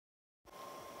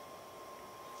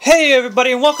Hey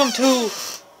everybody, and welcome to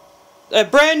a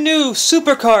brand new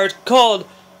supercard called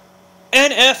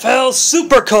NFL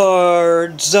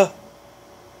SUPERCARDS.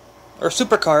 Or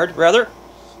SUPERCARD, rather.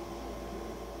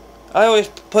 I always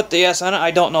put the S on it, I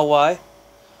don't know why.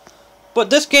 But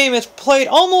this game is played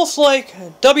almost like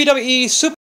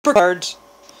WWE SUPERCARDS.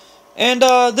 And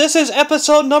this is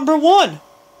episode number 1.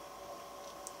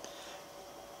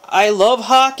 I love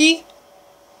hockey.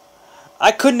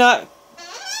 I could not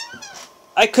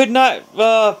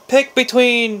pick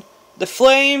between the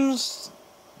Flames,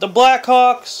 the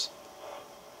Blackhawks,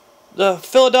 the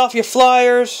Philadelphia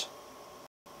Flyers,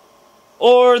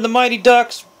 or the Mighty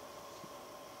Ducks.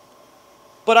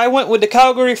 But I went with the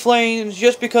Calgary Flames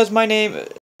just because my name...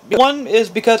 One is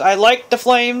because I like the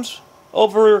Flames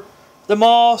over them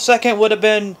all. Second would have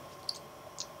been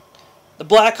the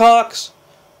Blackhawks.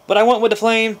 But I went with the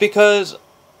Flames because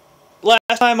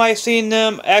last time I seen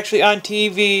them actually on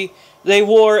TV, they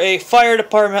wore a fire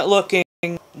department looking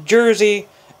jersey,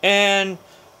 and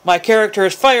my character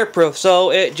is fireproof,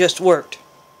 so it just worked.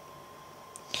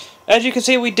 As you can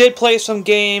see, we did play some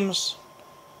games.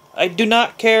 I do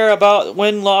not care about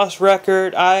win-loss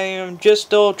record. I am just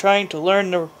still trying to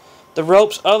learn the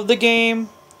ropes of the game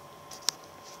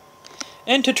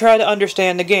and to try to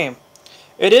understand the game.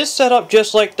 It is set up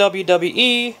just like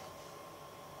WWE.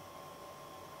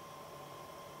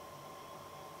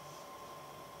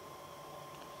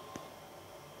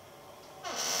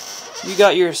 You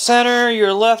got your center,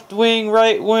 your left wing,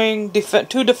 right wing,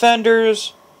 two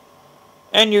defenders,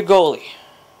 and your goalie.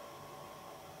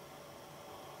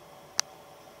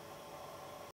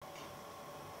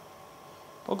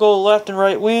 We'll go left and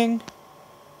right wing.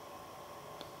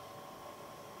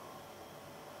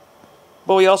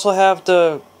 But we also have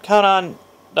to count on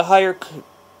the higher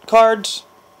cards.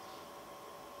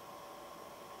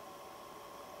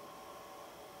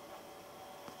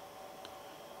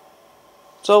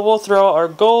 So we'll throw our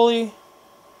goalie,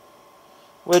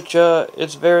 which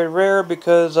is very rare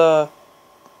because I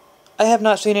have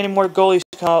not seen any more goalies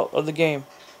come out of the game.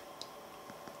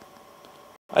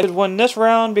 I did win this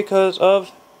round because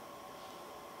of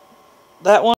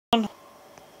that one, and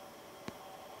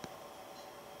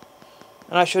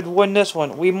I should win this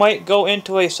one. We might go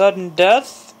into a sudden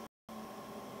death,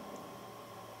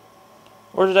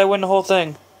 or did I win the whole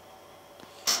thing?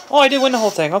 Oh, I did win the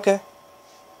whole thing, okay.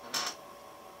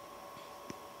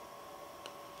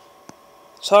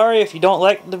 Sorry if you don't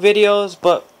like the videos,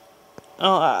 but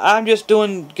I'm just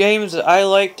doing games that I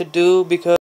like to do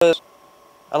because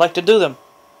I like to do them.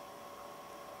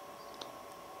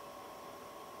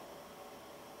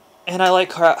 And I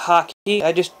like hockey.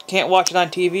 I just can't watch it on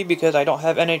TV because I don't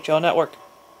have NHL Network.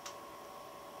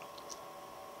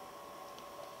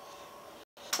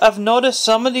 I've noticed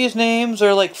some of these names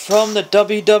are like from the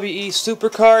WWE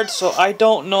SuperCard, so I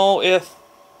don't know if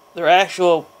they're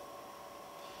actual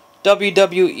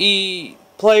WWE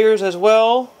players as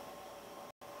well.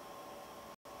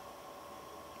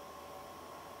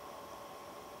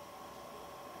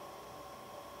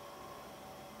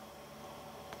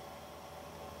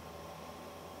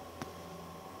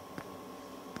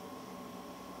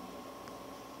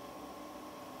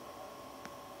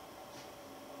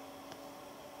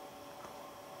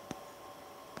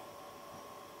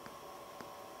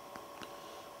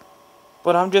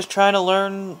 But I'm just trying to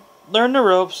learn the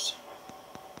ropes.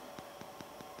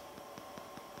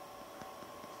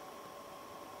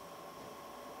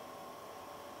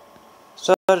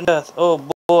 Sudden death. Oh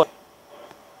boy.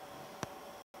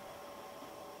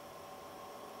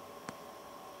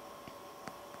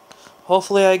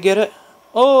 Hopefully I get it.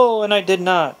 Oh, and I did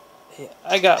not.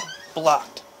 I got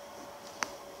blocked.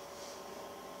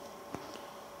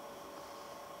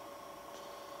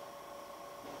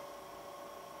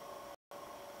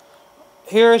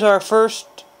 Here's our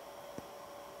first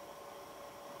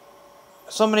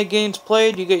so many games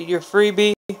played. You get your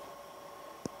freebie.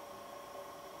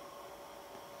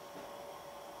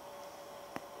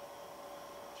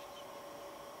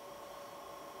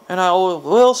 And I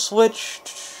will switch.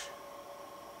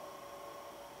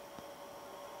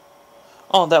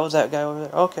 Oh, that was that guy over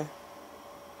there. Okay.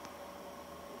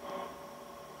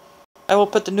 I will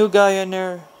put the new guy in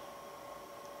there.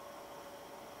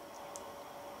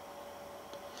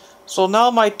 So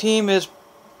now my team is...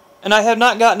 And I have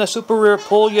not gotten a super rare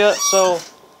pull yet, so...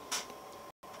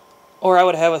 Or I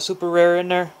would have a super rare in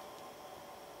there.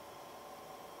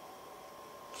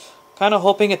 Kind of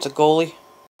hoping it's a goalie.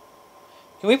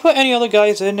 Can we put any other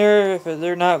guys in there if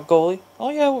they're not goalie? Oh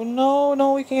yeah,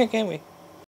 no, we can't, can we?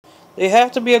 They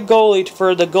have to be a goalie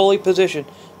for the goalie position.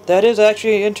 That is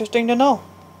actually interesting to know.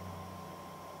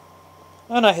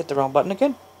 And I hit the wrong button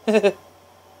again.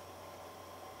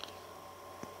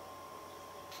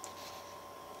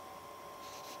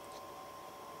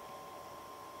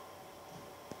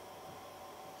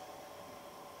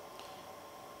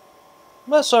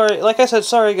 But sorry, like I said,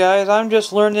 sorry guys, I'm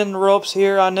just learning the ropes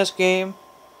here on this game.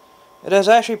 It is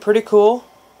actually pretty cool.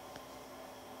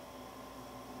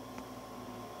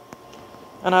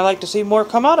 And I like to see more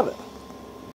come out of it.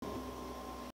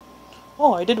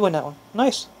 Oh, I did win that one.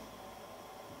 Nice.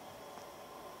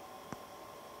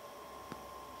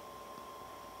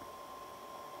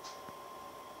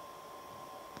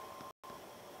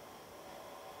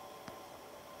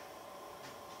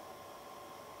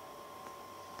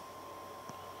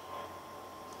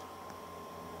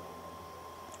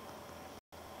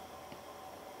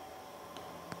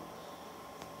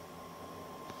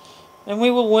 And we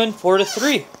will win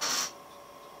 4-3.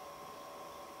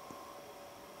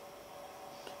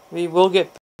 We will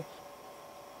get...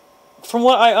 From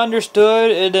what I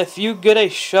understood, and if you get a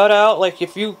shutout, like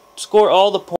if you score all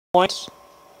the points,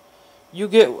 you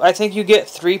get, I think you get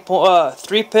 3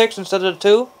 picks instead of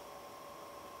 2.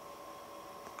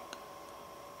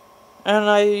 And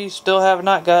I still have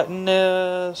not gotten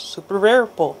a super rare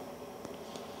pull.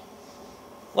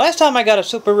 Last time I got a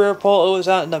super rare pull, it was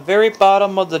on the very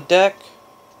bottom of the deck.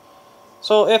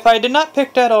 So if I did not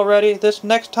pick that already, this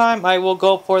next time I will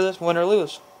go for this win or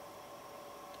lose.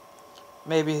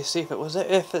 Maybe see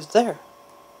if it's there.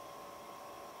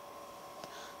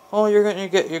 Oh, you're gonna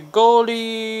get your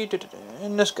goalie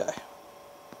and this guy.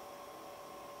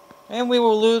 And we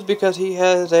will lose because he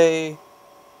has a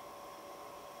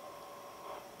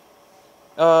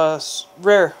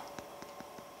rare.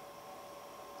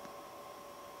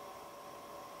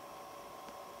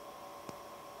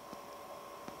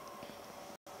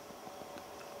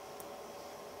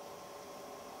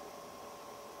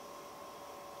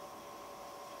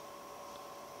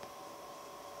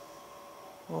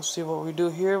 We'll see what we do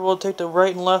here. We'll take the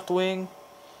right and left wing.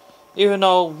 Even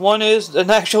though one is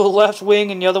an actual left wing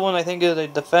and the other one I think is a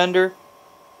defender.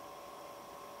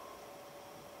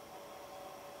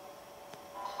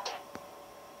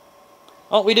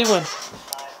 Oh, we did win.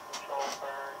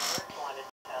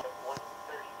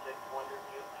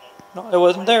 No, it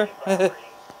wasn't there.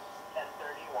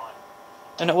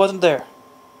 And it wasn't there.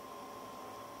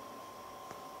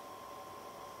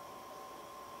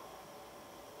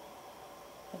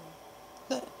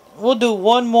 We'll do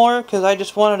one more because I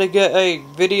just wanted to get a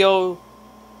video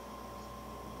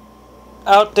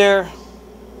out there.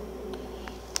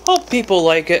 Hope people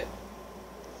like it.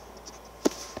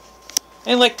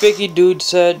 And like Biggie Dude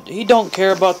said, he don't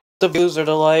care about the views or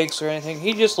the likes or anything.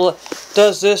 He just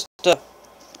does this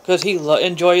because he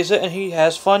enjoys it and he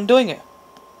has fun doing it.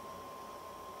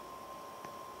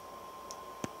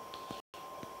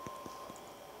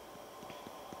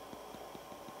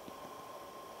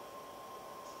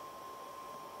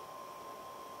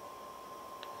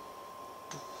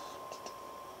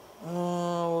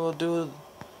 We'll do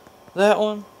that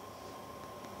one.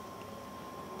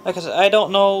 Like I said, I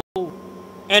don't know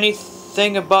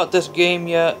anything about this game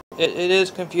yet. It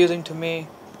is confusing to me.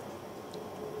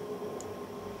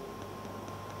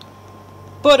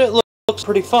 But it looks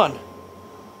pretty fun.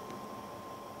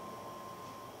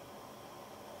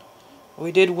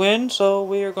 We did win, so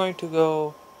we are going to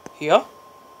go here.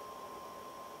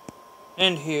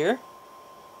 And here.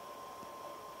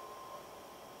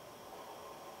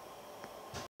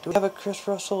 Do we have a Chris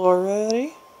Russell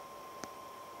already?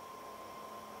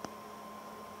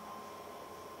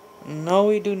 No,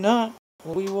 we do not.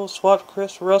 We will swap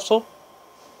Chris Russell.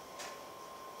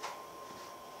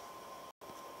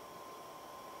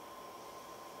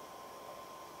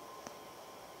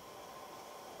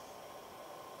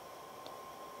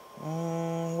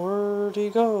 Where'd he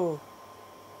go?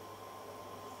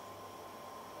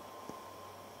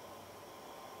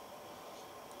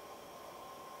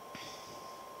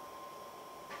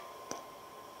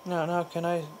 No, can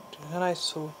I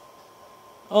so...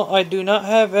 Oh, I do not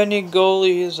have any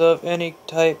goalies of any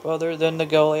type other than the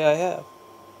goalie I have.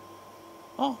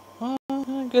 Oh,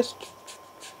 I guess...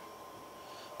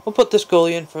 We'll put this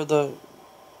goalie in for the...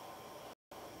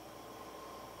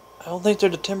 I don't think they're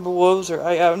the Timberwolves, or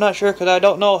I'm not sure because I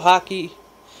don't know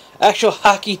actual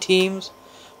hockey teams.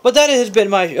 But that has been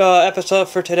my episode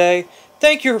for today.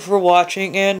 Thank you for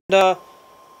watching, and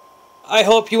I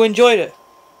hope you enjoyed it.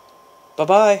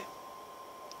 Bye-bye.